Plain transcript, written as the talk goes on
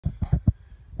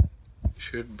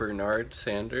Should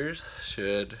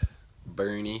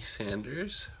Bernie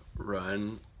Sanders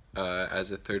run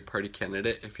as a third-party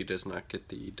candidate if he does not get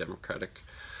the Democratic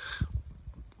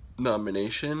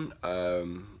nomination?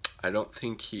 I don't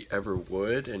think he ever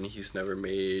would, and he's never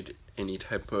made any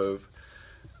type of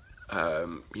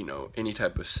any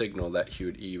type of signal that he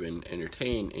would even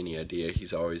entertain any idea.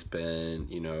 He's always been,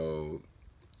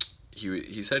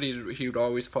 he said he would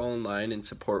always fall in line and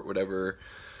support whatever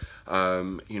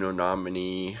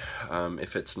nominee.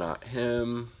 If it's not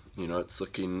him, it's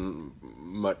looking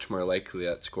much more likely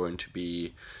that's going to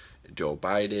be Joe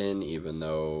Biden, even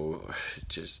though,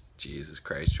 just Jesus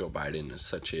Christ, Joe Biden is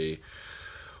such a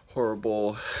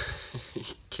horrible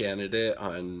candidate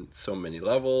on so many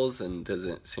levels and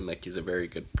doesn't seem like he's a very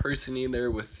good person either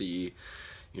with the,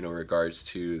 regards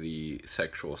to the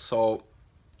sexual assault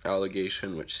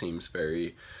allegation, which seems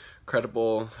very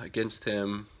credible against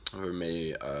him, from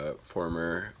a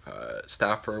former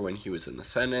staffer when he was in the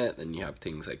Senate. Then you have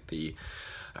things like the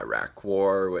Iraq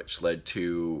War, which led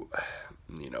to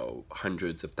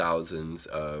hundreds of thousands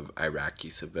of Iraqi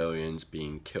civilians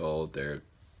being killed, their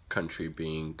country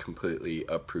being completely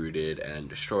uprooted and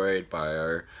destroyed by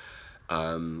our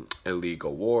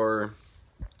illegal war.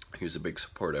 He was a big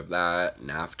supporter of that.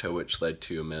 NAFTA, which led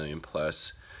to 1 million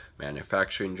plus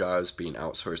manufacturing jobs being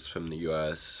outsourced from the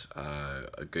US,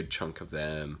 a good chunk of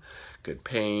them good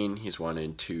paying. He's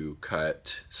wanted to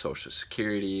cut Social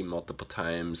Security multiple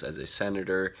times as a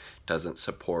senator, doesn't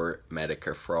support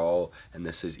Medicare for all, and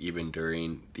this is even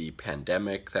during the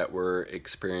pandemic that we're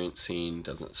experiencing,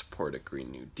 doesn't support a Green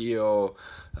New Deal,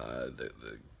 the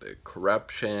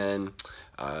corruption,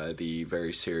 the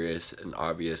very serious and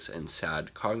obvious and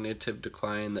sad cognitive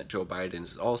decline that Joe Biden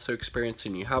is also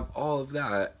experiencing. You have all of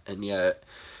that, and yet,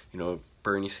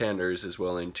 Bernie Sanders is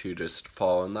willing to just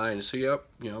fall in line. So yep,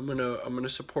 I'm gonna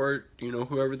support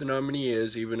whoever the nominee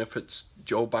is, even if it's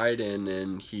Joe Biden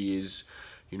and he's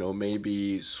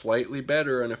maybe slightly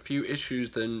better on a few issues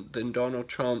than Donald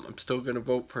Trump. I'm still gonna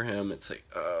vote for him. It's like,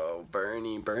 oh,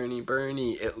 Bernie,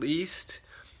 at least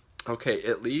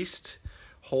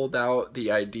hold out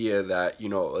the idea that,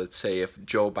 let's say if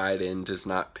Joe Biden does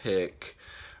not pick,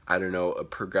 I don't know, a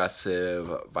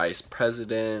progressive vice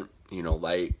president,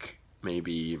 like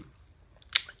maybe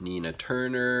Nina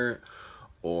Turner,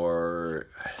 or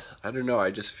I don't know, I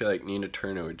just feel like Nina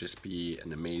Turner would just be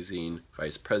an amazing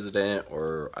vice president,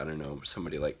 or I don't know,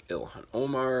 somebody like Ilhan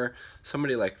Omar,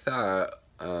 somebody like that.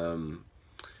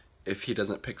 If he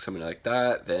doesn't pick somebody like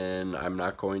that, then I'm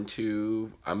going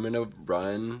to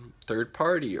run third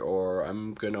party, or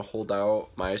I'm going to hold out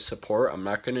my support. I'm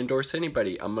not going to endorse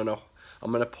anybody. I'm going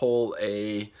to pull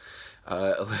a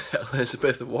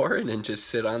Elizabeth Warren and just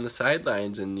sit on the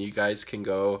sidelines, and you guys can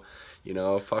go,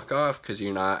 fuck off, because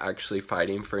you're not actually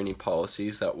fighting for any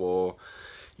policies that will,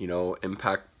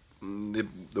 impact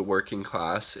the working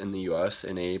class in the U.S.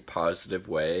 in a positive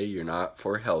way. You're not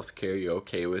for healthcare.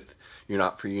 You're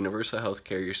not for universal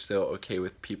healthcare. You're still okay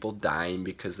with people dying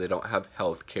because they don't have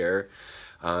healthcare.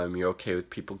 You're okay with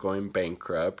people going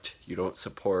bankrupt. You don't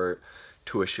support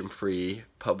tuition-free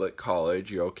public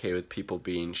college. You're okay with people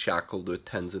being shackled with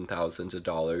tens and thousands of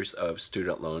dollars of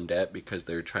student loan debt because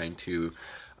they're trying to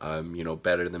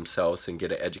better themselves and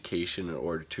get an education in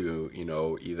order to,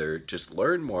 either just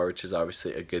learn more, which is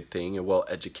obviously a good thing, a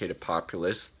well-educated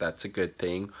populace, that's a good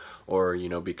thing, or,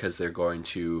 because they're going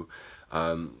to,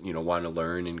 want to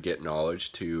learn and get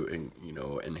knowledge to,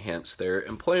 enhance their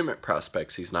employment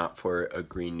prospects. He's not for a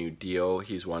Green New Deal.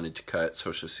 He's wanted to cut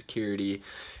Social Security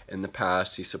in the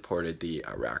past. He supported the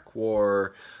Iraq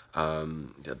War,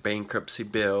 the bankruptcy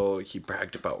bill. He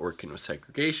bragged about working with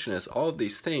segregationists, all of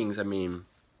these things. I mean,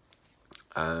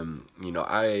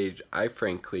 I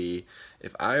frankly,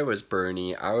 if I was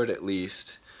Bernie, I would at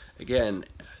least, again,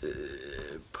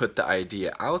 put the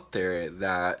idea out there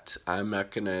that I'm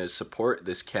not going to support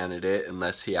this candidate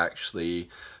unless he actually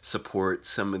supports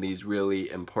some of these really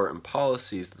important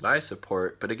policies that I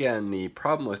support. But again, the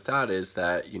problem with that is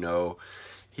that,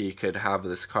 he could have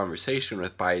this conversation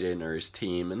with Biden or his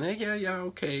team, and then,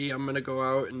 okay, I'm going to go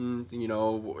out and,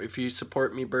 if you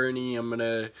support me, Bernie, I'm going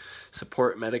to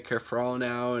support Medicare for all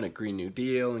now, and a Green New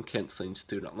Deal, and canceling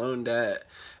student loan debt,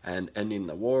 and ending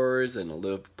the wars, and a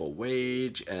livable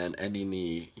wage, and ending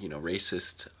the,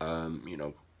 racist,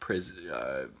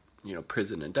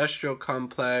 prison industrial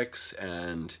complex,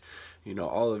 and,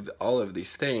 all of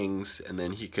these things. And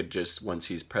then he could just, once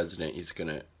he's president, he's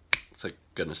gonna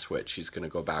switch. He's gonna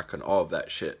go back on all of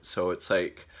that shit. So it's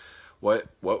like, what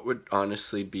would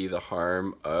honestly be the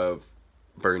harm of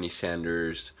Bernie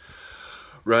Sanders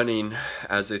running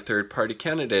as a third party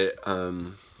candidate?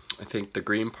 I think the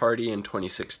Green Party in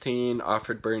 2016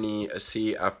 offered Bernie a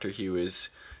seat after he was,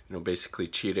 basically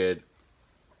cheated,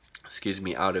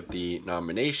 out of the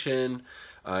nomination.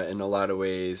 In a lot of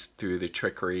ways through the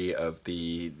trickery of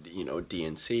the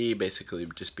DNC basically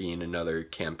just being another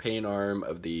campaign arm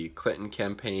of the Clinton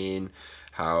campaign.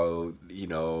 How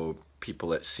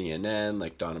people at CNN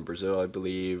like Donna Brazil, I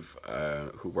believe,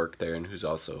 who worked there and who's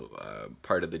also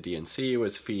part of the DNC,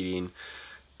 was feeding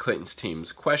Clinton's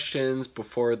team's questions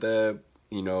before the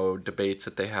debates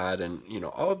that they had, and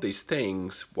all of these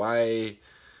things. Why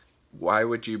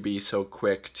would you be so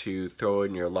quick to throw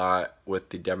in your lot with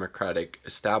the Democratic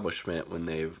establishment when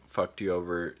they've fucked you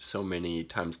over so many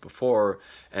times before,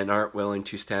 and aren't willing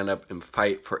to stand up and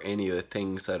fight for any of the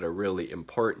things that are really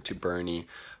important to Bernie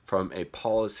from a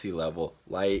policy level,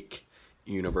 like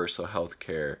universal health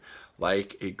care,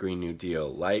 like a Green New Deal,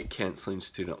 like canceling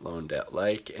student loan debt,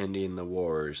 like ending the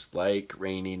wars, like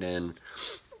reining in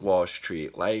Wall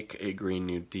Street, like a Green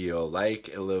New Deal, like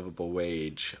a livable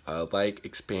wage, like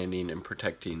expanding and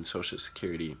protecting Social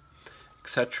Security,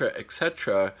 etc.,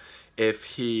 etc. If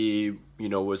he,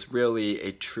 was really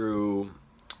a true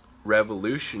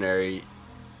revolutionary,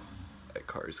 that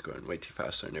car is going way too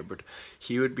fast on there, but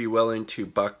he would be willing to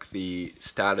buck the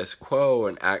status quo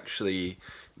and actually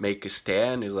make a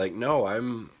stand. He's like,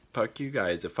 no, fuck you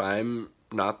guys. If I'm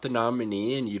not the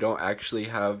nominee and you don't actually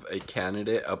have a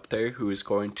candidate up there who is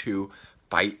going to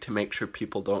fight to make sure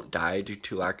people don't die due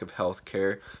to lack of health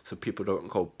care, so people don't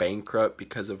go bankrupt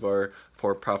because of our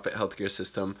for-profit healthcare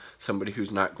system, somebody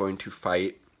who's not going to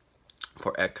fight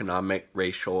for economic,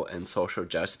 racial, and social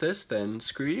justice, then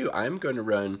screw you. I'm going to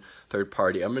run third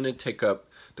party. I'm going to take up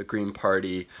the Green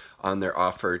Party on their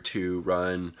offer to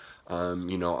run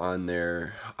on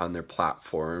their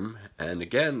platform. And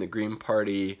again, the Green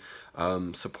Party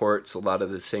supports a lot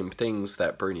of the same things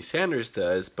that Bernie Sanders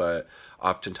does, but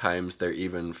oftentimes they're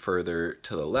even further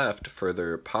to the left,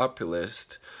 further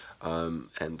populist, and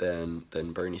then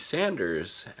Bernie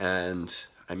Sanders. And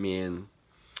I mean,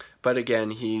 but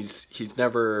again, he's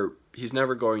never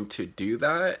going to do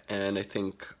that. And I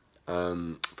think,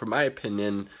 from my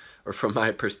opinion, or from my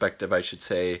perspective, I should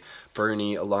say,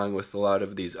 Bernie, along with a lot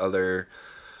of these other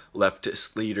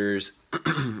leftist leaders,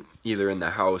 either in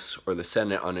the House or the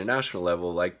Senate on a national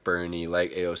level, like Bernie,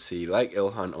 like AOC, like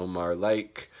Ilhan Omar,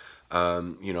 like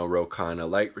Ro Khanna,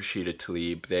 like Rashida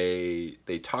Tlaib,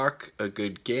 they talk a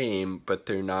good game, but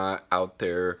they're not out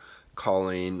there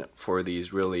calling for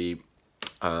these really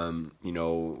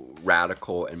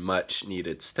radical and much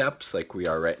needed steps like we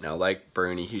are right now. Like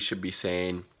Bernie, he should be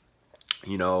saying,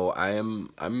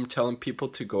 I'm telling people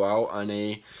to go out on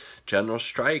a general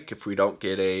strike if we don't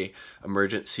get a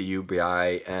emergency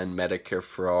UBI and Medicare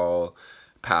for all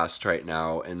passed right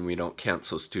now, and we don't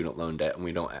cancel student loan debt, and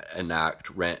we don't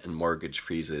enact rent and mortgage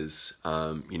freezes.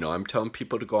 I'm telling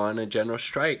people to go on a general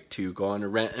strike, to go on a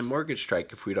rent and mortgage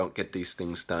strike if we don't get these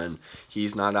things done.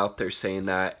 He's not out there saying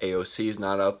that. AOC is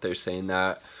not out there saying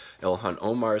that. Ilhan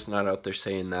Omar is not out there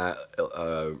saying that.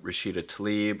 Rashida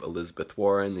Tlaib, Elizabeth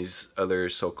Warren, these other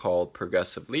so-called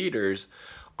progressive leaders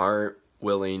aren't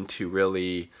willing to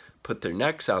really put their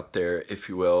necks out there, if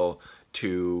you will,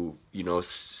 to,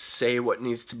 say what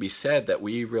needs to be said, that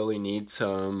we really need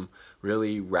some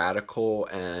really radical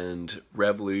and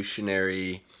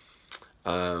revolutionary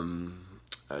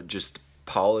just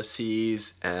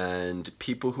policies and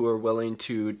people who are willing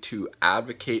to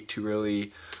advocate to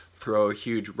really throw a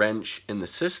huge wrench in the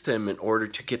system in order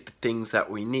to get the things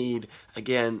that we need.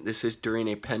 Again, this is during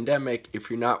a pandemic. If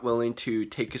you're not willing to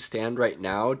take a stand right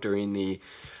now during the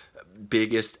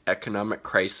biggest economic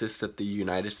crisis that the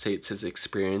United States has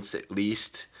experienced, at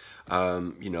least,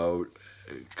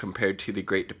 compared to the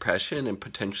Great Depression, and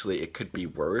potentially it could be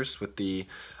worse with the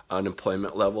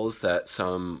unemployment levels that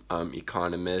some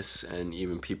economists and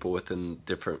even people within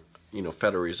different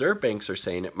Federal Reserve banks are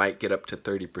saying it might get up to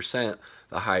 30%.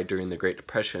 The high during the Great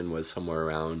Depression was somewhere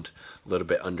around a little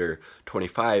bit under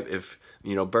 25. If,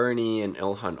 Bernie and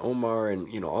Ilhan Omar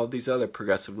and, all these other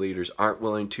progressive leaders aren't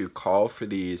willing to call for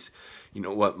these,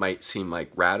 what might seem like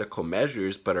radical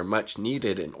measures, but are much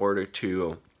needed in order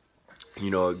to,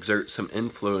 exert some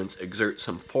influence, exert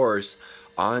some force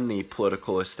on the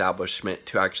political establishment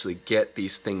to actually get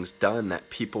these things done that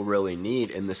people really need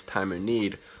in this time of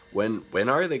need. When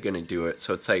are they going to do it?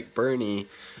 So it's like Bernie,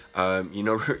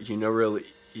 really,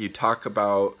 you talk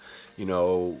about,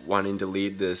 wanting to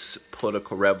lead this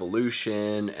political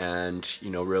revolution and,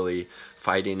 really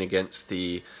fighting against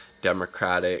the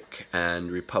Democratic and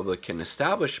Republican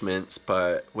establishments.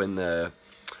 But when the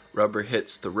rubber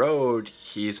hits the road,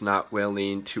 he's not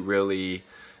willing to really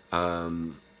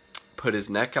put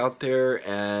his neck out there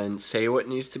and say what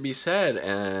needs to be said.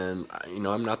 And,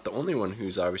 I'm not the only one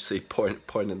who's obviously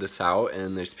pointed this out,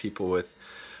 and there's people with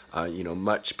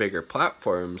much bigger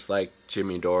platforms like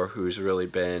Jimmy Dore, who's really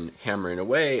been hammering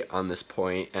away on this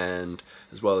point, and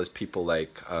as well as people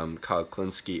like Kyle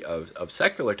Klinsky of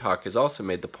Secular Talk has also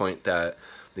made the point that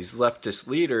these leftist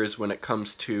leaders, when it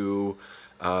comes to,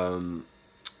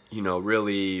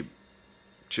 really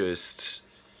just,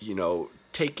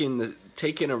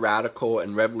 taking a radical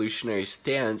and revolutionary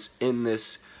stance in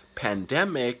this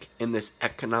pandemic, in this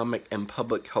economic and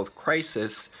public health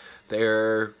crisis,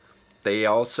 they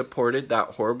all supported that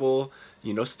horrible,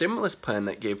 stimulus plan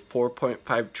that gave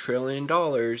 $4.5 trillion,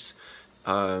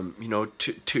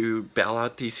 to bail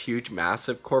out these huge,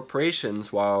 massive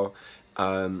corporations, while,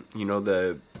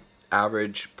 the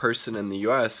average person in the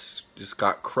U.S. just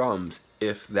got crumbs,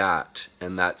 if that.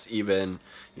 And that's even,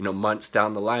 months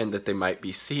down the line that they might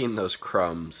be seeing those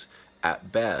crumbs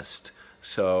at best.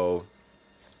 So,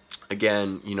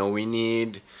 again, we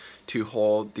need to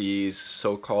hold these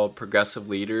so-called progressive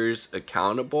leaders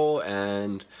accountable,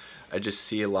 and I just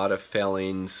see a lot of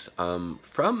failings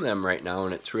from them right now,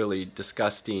 and it's really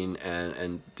disgusting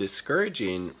and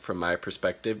discouraging from my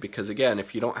perspective, because again,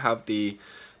 if you don't have the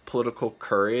political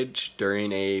courage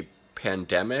during a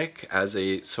pandemic as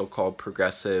a so-called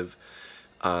progressive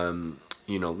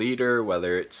leader,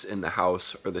 whether it's in the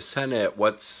House or the Senate,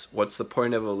 what's the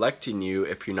point of electing you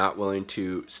if you're not willing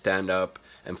to stand up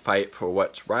and fight for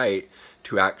what's right,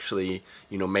 to actually,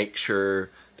 make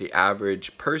sure the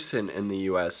average person in the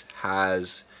U.S.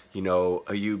 has,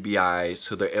 a UBI,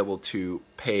 so they're able to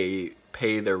pay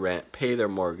their rent, pay their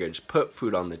mortgage, put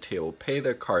food on the table, pay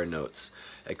their car notes,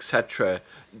 etc.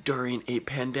 during a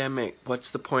pandemic.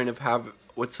 What's the point of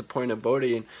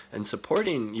voting and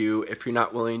supporting you if you're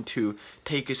not willing to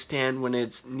take a stand when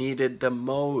it's needed the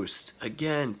most?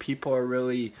 Again, people are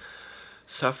really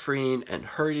suffering and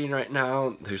hurting right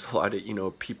now. There's a lot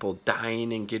of, people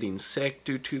dying and getting sick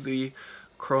due to the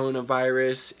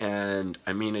coronavirus. And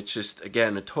I mean, it's just,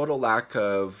 again, a total lack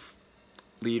of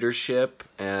leadership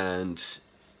and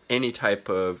any type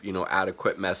of,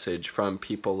 adequate message from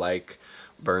people like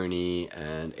Bernie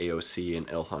and AOC and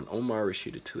Ilhan Omar,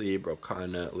 Rashida Tlaib, Ro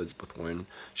Khanna, Elizabeth Warren,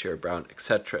 Sherrod Brown,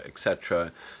 etc.,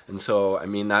 etc. And so, I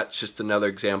mean, that's just another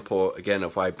example, again,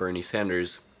 of why Bernie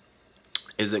Sanders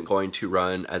isn't going to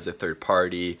run as a third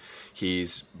party.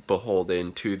 He's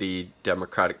beholden to the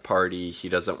Democratic Party. He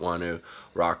doesn't want to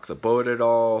rock the boat at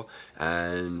all.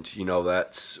 And,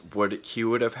 that's what he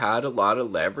would have had a lot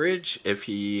of leverage if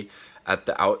he, at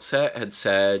the outset, had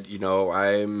said,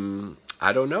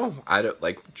 I don't know.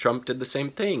 Like Trump did the same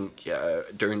thing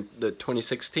during the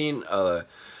 2016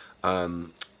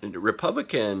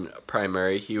 Republican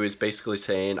primary. He was basically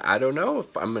saying, I don't know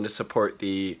if I'm going to support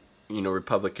the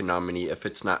Republican nominee if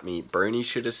it's not me. Bernie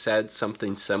should have said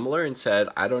something similar and said,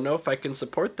 I don't know if I can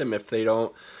support them if they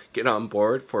don't get on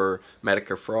board for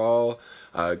Medicare for all,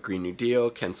 Green New Deal,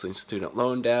 canceling student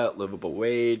loan debt, livable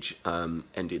wage,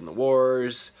 ending the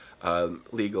wars,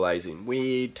 legalizing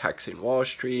weed, taxing Wall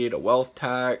Street, a wealth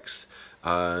tax,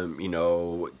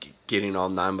 getting all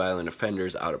nonviolent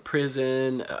offenders out of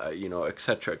prison,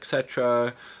 etc.,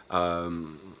 etc.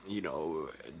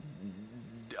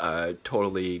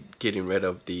 Totally getting rid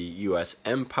of the U.S.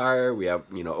 empire. We have,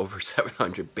 over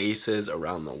 700 bases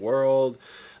around the world.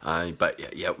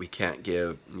 But yet we can't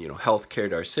give, health care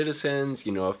to our citizens.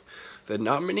 If the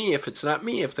nominee, if it's not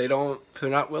me, if they're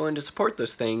not willing to support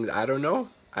those things, I don't know.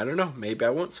 Maybe I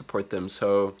won't support them.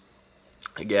 So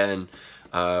again,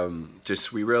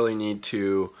 we really need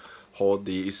to hold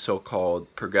these so-called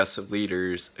progressive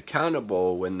leaders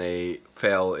accountable when they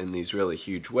fail in these really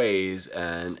huge ways.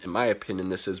 And in my opinion,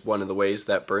 this is one of the ways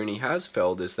that Bernie has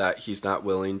failed, is that he's not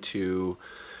willing to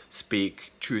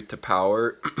speak truth to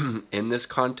power in this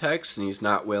context, and he's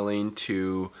not willing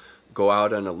to go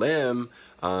out on a limb.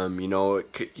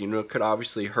 It could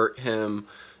obviously hurt him,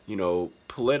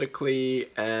 politically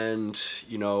and,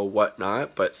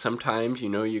 whatnot, but sometimes,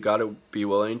 you got to be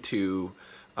willing to,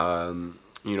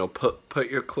 put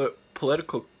your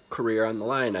political career on the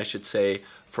line, I should say,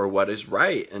 for what is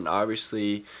right. And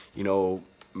obviously,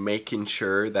 making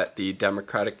sure that the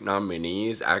Democratic nominee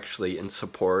is actually in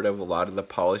support of a lot of the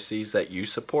policies that you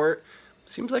support.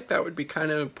 Seems like that would be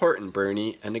kind of important,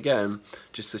 Bernie. And again,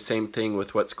 just the same thing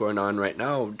with what's going on right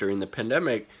now during the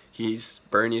pandemic.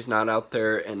 Bernie's not out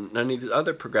there, and none of the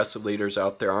other progressive leaders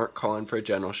out there aren't calling for a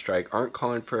general strike, aren't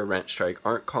calling for a rent strike,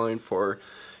 aren't calling for,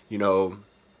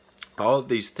 all of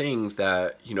these things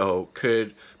that,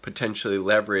 could potentially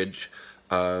leverage,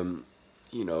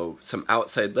 some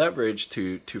outside leverage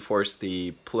to force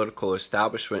the political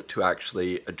establishment to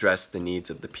actually address the needs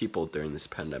of the people during this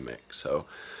pandemic. So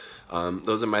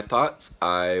those are my thoughts.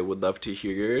 I would love to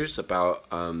hear yours about,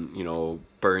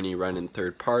 Bernie running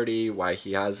third party, why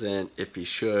he hasn't, if he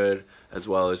should, as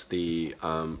well as the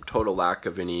total lack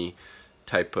of any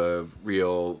type of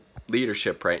real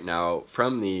leadership right now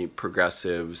from the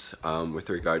progressives with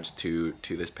regards to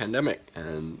this pandemic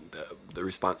and the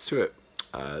response to it.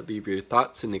 Leave your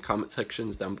thoughts in the comment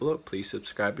sections down below. Please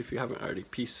subscribe if you haven't already.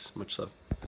 Peace. Much love.